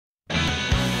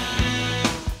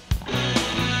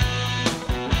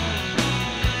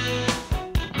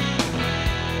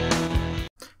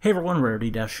Hey everyone,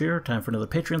 Rarity Dash here, time for another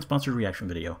Patreon-sponsored reaction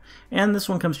video. And this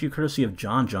one comes to you courtesy of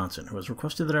John Johnson, who has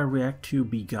requested that I react to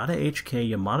B Gata H Kei,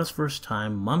 Yamada's First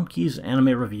Time, Mumkey's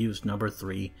Anime Reviews number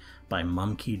 3 by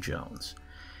Mumkey Jones.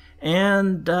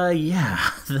 And,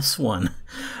 yeah, this one.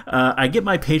 I get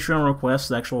my Patreon requests,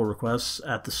 the actual requests,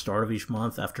 at the start of each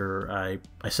month after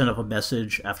I send up a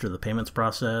message after the payments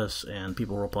process, and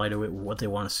people reply to it with what they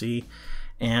want to see.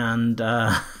 And,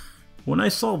 when I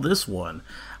saw this one,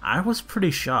 I was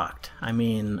pretty shocked. I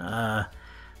mean,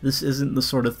 this isn't the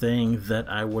sort of thing that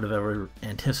I would have ever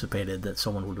anticipated that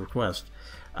someone would request.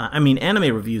 I mean,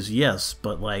 anime reviews, yes,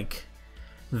 but, like,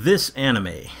 this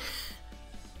anime,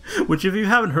 which if you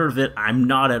haven't heard of it, I'm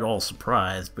not at all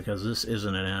surprised, because this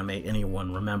isn't an anime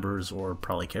anyone remembers or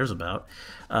probably cares about.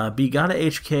 B Gata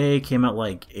H Kei came out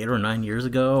like 8 or 9 years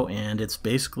ago, and it's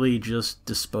basically just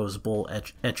disposable,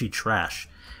 ecchi trash.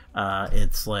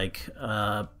 It's like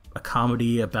a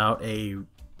comedy about a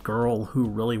girl who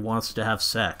really wants to have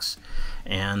sex,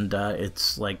 and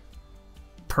it's like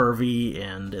pervy,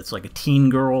 and it's like a teen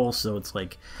girl, so it's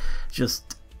like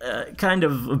just kind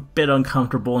of a bit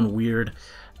uncomfortable and weird.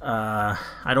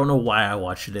 I don't know why I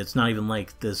watched it. It's not even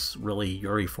like this really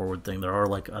Yuri forward thing. There are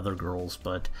like other girls,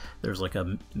 but there's like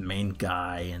a main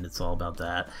guy, and it's all about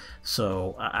that.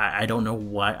 So I don't know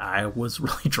why I was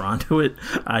really drawn to it.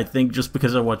 I think just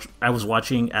because I was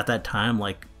watching at that time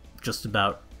like just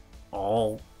about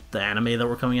all the anime that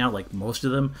were coming out, like most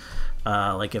of them.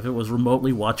 Like if it was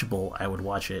remotely watchable, I would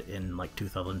watch it in like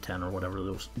 2010 or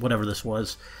whatever this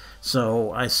was.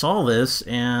 So I saw this,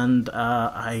 and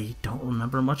I don't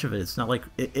remember much of it. It's not like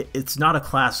it's not a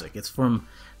classic. It's from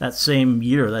that same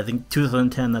year. I think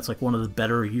 2010. That's like one of the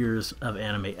better years of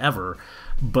anime ever.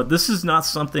 But this is not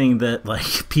something that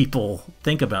like people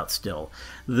think about still.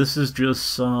 This is just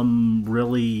some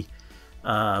really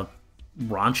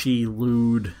raunchy,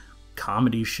 lewd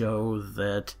comedy show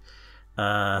that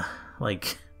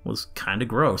like was kind of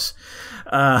gross.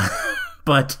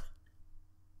 But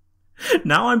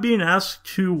now I'm being asked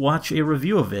to watch a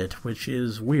review of it, which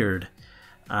is weird.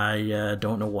 I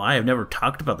don't know why. I've never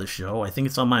talked about the show. I think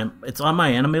it's on my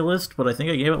anime list, but I think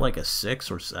I gave it like a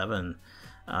 6 or 7,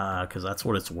 because that's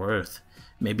what it's worth.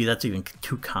 Maybe that's even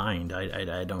too kind.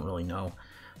 I don't really know.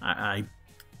 I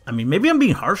mean, maybe I'm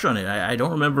being harsh on it. I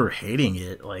don't remember hating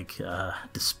it, like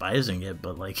despising it,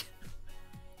 but like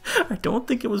I don't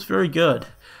think it was very good.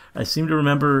 I seem to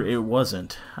remember it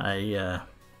wasn't.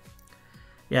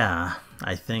 Yeah,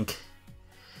 I think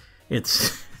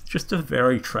it's just a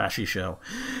very trashy show.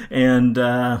 And,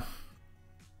 I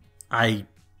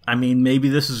mean, maybe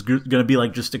this is gonna be,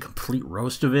 like, just a complete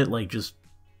roast of it, like, just,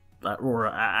 or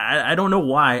I don't know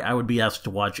why I would be asked to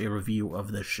watch a review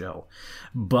of this show.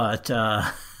 But,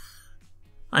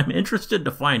 I'm interested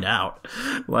to find out,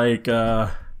 like,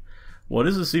 what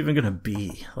is this even gonna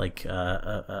be? Like,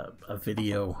 a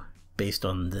video based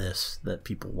on this that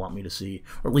people want me to see,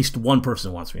 or at least one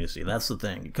person wants me to see. That's the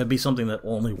thing. It could be something that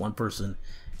only one person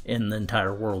in the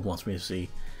entire world wants me to see,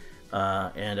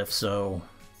 and if so,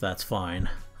 that's fine.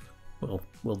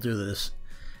 We'll do this.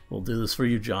 We'll do this for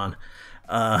you, John.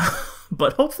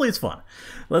 But hopefully it's fun.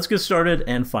 Let's get started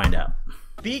and find out.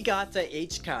 B Gata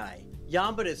H Kei,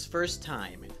 Yamada's First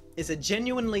Time, is a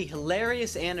genuinely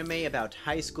hilarious anime about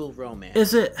high school romance.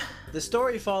 Is it? The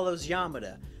story follows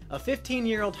Yamada, a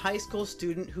 15-year-old high school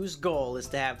student whose goal is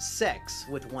to have sex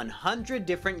with 100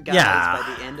 different guys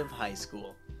by the end of high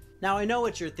school. Now, I know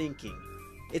what you're thinking.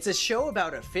 It's a show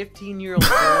about a 15-year-old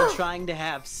girl trying to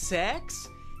have sex?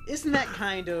 Isn't that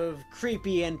kind of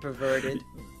creepy and perverted?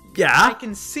 Yeah. I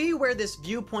can see where this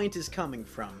viewpoint is coming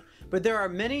from, but there are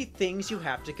many things you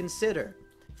have to consider.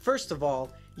 First of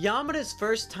all, Yamada's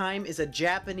First Time is a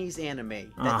Japanese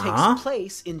anime that takes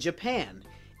place in Japan.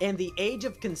 And the age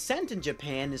of consent in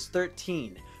Japan is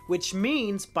 13, which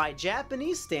means, by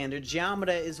Japanese standards,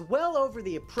 Yamada is well over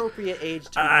the appropriate age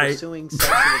to be pursuing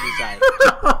sexual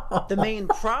desire. The main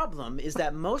problem is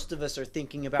that most of us are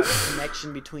thinking about a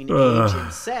connection between age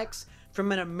and sex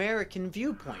from an American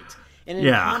viewpoint. And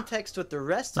in context with the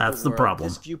rest of the world,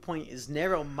 this viewpoint is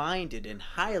narrow-minded and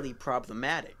highly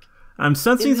problematic. I'm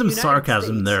sensing some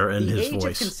sarcasm there in his voice. The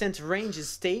age of consent ranges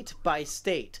state by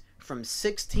state, from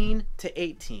 16 to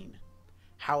 18.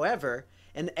 However,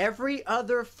 in every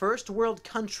other first world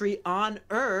country on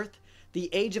Earth, the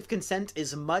age of consent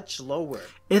is much lower.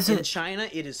 In China,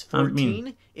 it is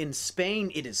 14. In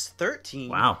Spain, it is 13.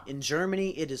 Wow. In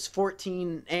Germany, it is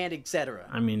 14, and etc.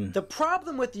 I mean, the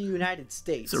problem with the United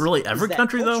States is it really every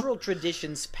country, though? Cultural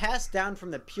traditions passed down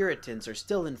from the Puritans are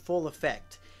still in full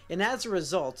effect, and as a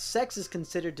result, sex is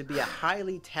considered to be a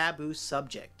highly taboo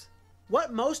subject.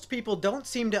 What most people don't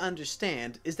seem to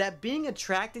understand is that being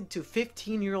attracted to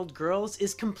 15-year-old girls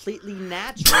is completely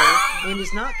natural and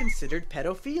is not considered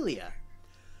pedophilia.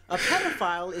 A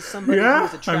pedophile is somebody who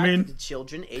is attracted to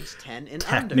children aged 10 and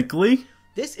technically. under.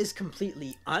 This is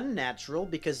completely unnatural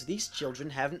because these children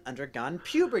haven't undergone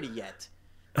puberty yet.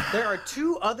 There are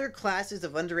two other classes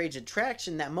of underage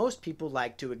attraction that most people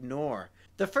like to ignore.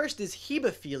 The first is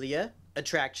hebephilia,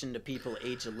 attraction to people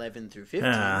aged 11 through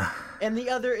 15, and the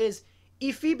other is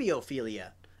ephebiophilia,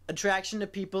 attraction to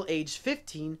people aged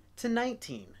 15 to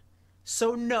 19.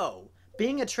 So no,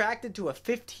 being attracted to a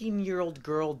 15-year-old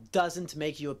girl doesn't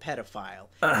make you a pedophile.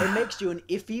 It makes you an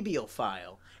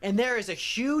ephebiophile. And there is a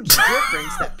huge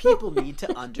difference that people need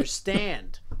to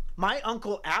understand. My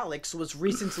uncle Alex was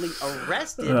recently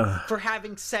arrested for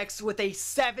having sex with a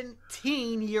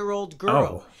 17-year-old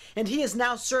girl. And he is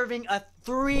now serving a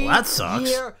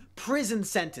 3-year prison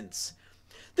sentence.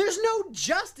 There's no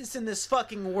justice in this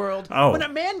fucking world when a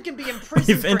man can be in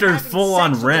prison for entered having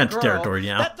full-on sex rant with a girl territory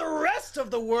now. that the rest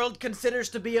of the world considers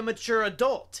to be a mature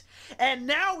adult. And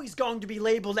now he's going to be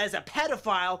labeled as a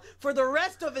pedophile for the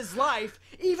rest of his life,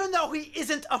 even though he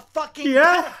isn't a fucking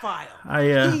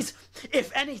pedophile. He's,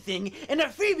 if anything, an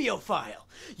ephebiophile.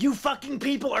 You fucking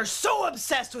people are so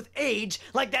obsessed with age,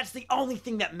 like that's the only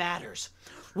thing that matters.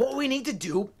 What we need to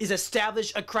do is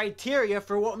establish a criteria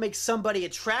for what makes somebody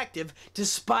attractive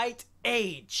despite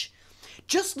age.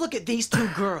 Just look at these two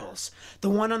girls. The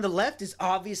one on the left is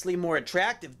obviously more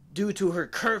attractive due to her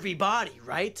curvy body,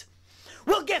 right?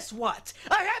 Well, guess what?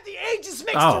 I had the ages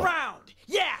mixed around.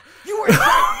 Yeah, you were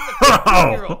attracted to the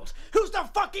 15-year-old. Who's the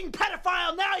fucking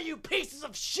pedophile now, you pieces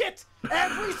of shit?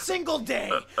 Every single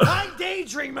day, I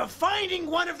daydream of finding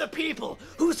one of the people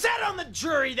who sat on the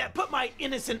jury that put my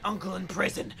innocent uncle in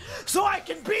prison, so I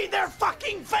can beat their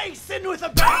fucking face in with a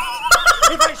bat.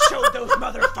 If I showed those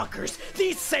motherfuckers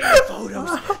these same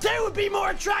photos, they would be more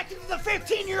attracted to the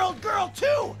 15-year-old girl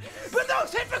too. But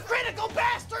those hypocritical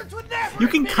bastards would never. You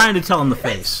can kind of tell in the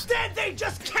face. Instead, they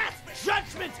just cast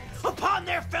judgment upon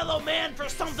their fellow man for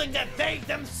something that they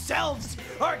themselves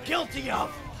are guilty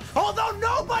of. Although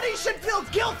nobody should feel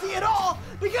guilty at all,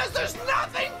 because there's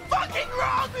nothing fucking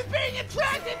wrong with being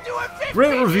attracted to a 15-year-old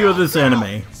Great review of this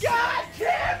anime. God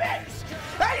damn it!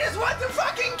 I just want to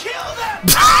fucking kill them!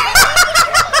 I want to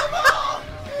kill them all!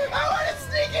 I want to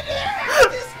sneak into their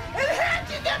houses and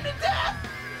hatchet them to death!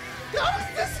 Those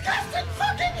disgusting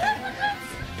fucking hypocrites!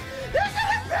 They're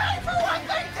gonna pay for what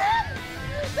they did!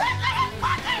 They're gonna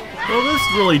fucking pay! Well, this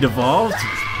really devolved.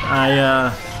 God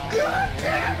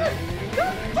damn it!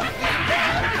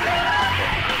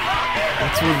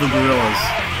 That's with the gorillas.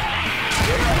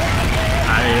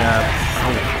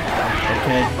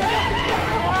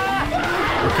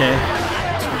 Okay.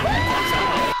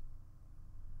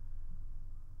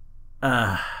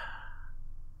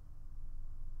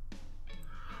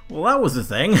 Well, that was the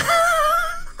thing.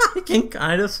 I can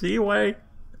kind of see why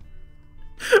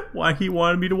he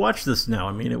wanted me to watch this now.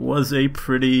 I mean, it was a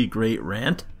pretty great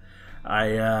rant.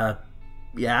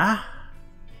 Yeah.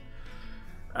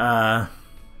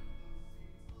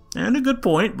 And a good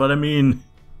point, but I mean,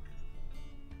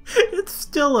 it's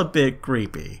still a bit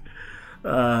creepy.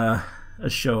 A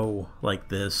show like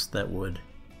this that would,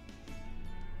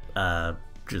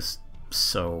 just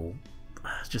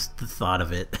the thought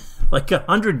of it. Like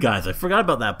 100 guys, I forgot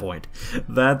about that point.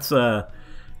 That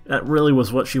really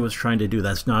was what she was trying to do.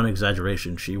 That's not an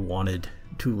exaggeration. She wanted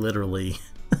to literally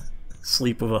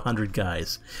sleep with 100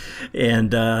 guys.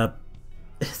 And,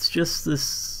 it's just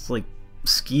this, like,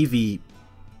 skeevy,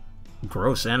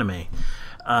 gross anime.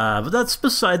 But that's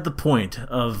beside the point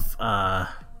of,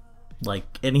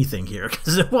 like, anything here,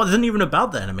 because it wasn't even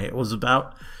about the anime. It was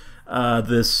about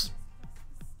this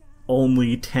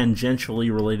only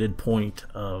tangentially related point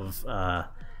of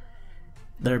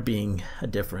there being a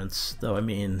difference. Though, I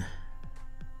mean,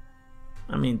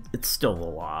 it's still the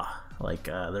law. Like,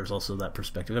 there's also that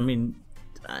perspective. I mean,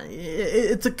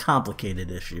 it's a complicated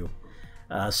issue.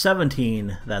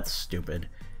 17, that's stupid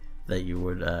that you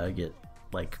would get,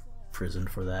 like, prison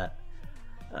for that.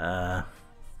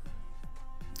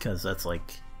 Because that's, like...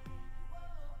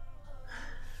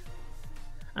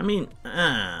 I mean,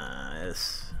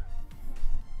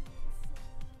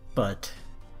 but...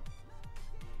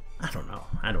 I don't know.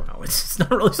 It's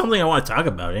not really something I want to talk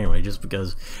about anyway, just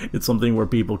because it's something where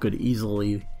people could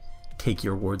easily take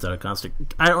your words out of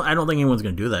context. I don't think anyone's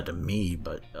going to do that to me,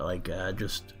 but, like,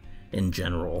 just... in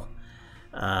general.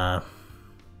 But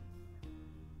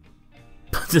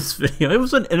this video, it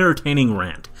was an entertaining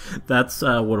rant. That's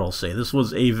what I'll say. This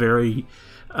was a very,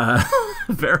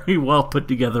 very well put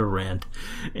together rant.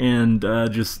 And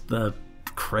just the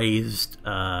crazed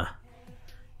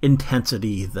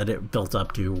intensity that it built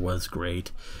up to was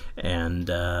great, and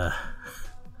I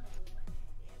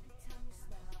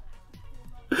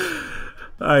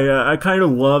kind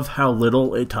of love how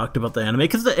little it talked about the anime,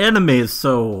 because the anime is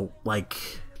so, like,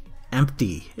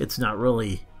 empty. It's not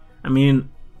really... I mean,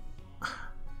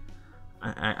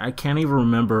 I can't even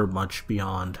remember much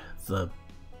beyond the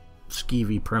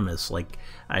skeevy premise. Like,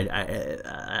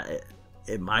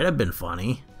 it might have been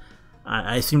funny.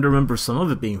 I seem to remember some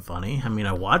of it being funny. I mean,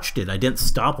 I watched it. I didn't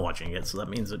stop watching it, so that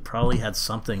means it probably had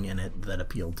something in it that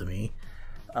appealed to me.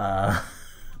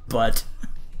 But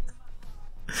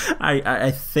I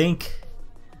think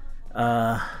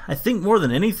more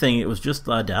than anything, it was just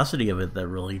the audacity of it that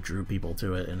really drew people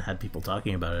to it and had people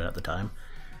talking about it at the time.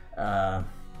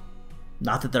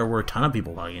 Not that there were a ton of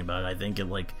people talking about it. I think it,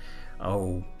 like,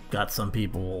 got some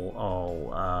people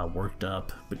all worked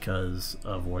up because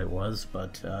of what it was,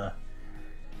 but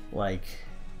like,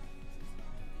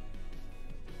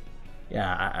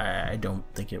 yeah, I don't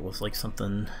think it was like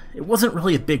something... It wasn't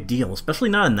really a big deal, especially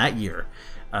not in that year.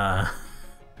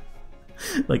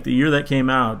 Like, the year that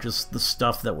came out, just the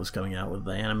stuff that was coming out with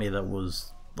the anime that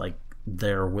was, like,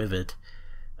 there with it,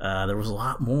 there was a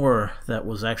lot more that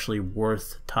was actually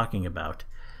worth talking about.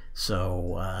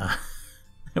 So,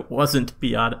 it wasn't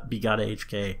B Gata H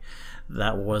Kei.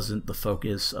 That wasn't the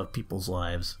focus of people's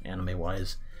lives,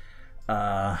 anime-wise.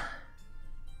 But,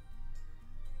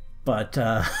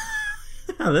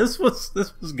 this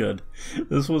was good.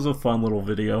 This was a fun little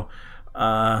video.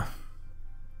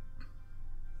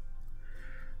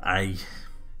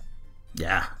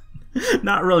 Yeah,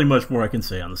 not really much more I can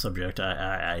say on the subject.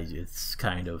 It's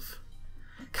kind of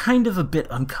a bit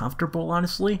uncomfortable,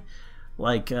 honestly.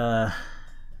 Like, yeah.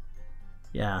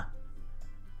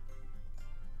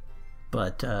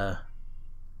 But,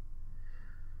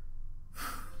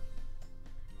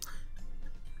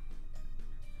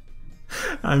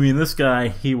 I mean, this guy,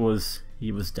 he was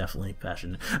definitely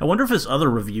passionate. I wonder if his other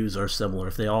reviews are similar,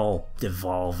 if they all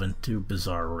devolve into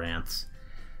bizarre rants.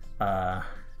 And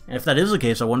if that is the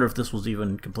case, I wonder if this was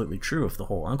even completely true, if the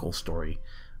whole uncle story,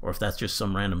 or if that's just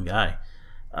some random guy.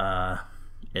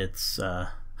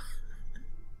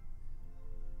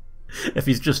 If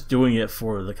he's just doing it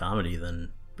for the comedy,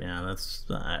 then yeah, that's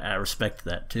I respect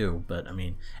that too. But I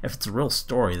mean, if it's a real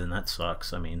story, then that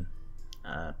sucks. I mean,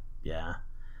 yeah,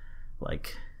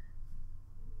 like,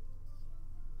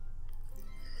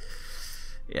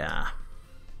 yeah.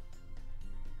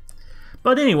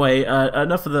 But anyway,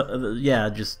 enough of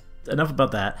just enough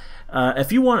about that.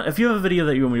 If you have a video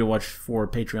that you want me to watch for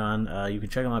Patreon, you can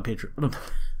check out my Patreon.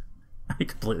 I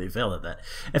completely failed at that.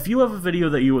 If you have a video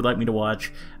that you would like me to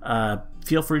watch,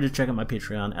 feel free to check out my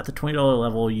Patreon. At the $20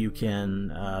 level, you can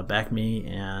back me,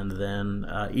 and then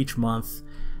each month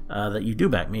that you do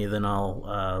back me, then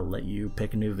I'll let you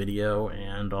pick a new video,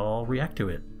 and I'll react to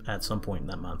it at some point in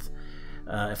that month.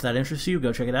 If that interests you,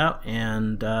 go check it out,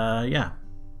 and yeah.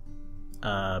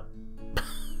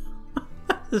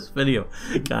 This video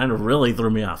kind of really threw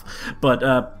me off. But,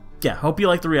 yeah, hope you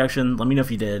liked the reaction. Let me know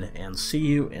if you did, and see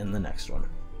you in the next one.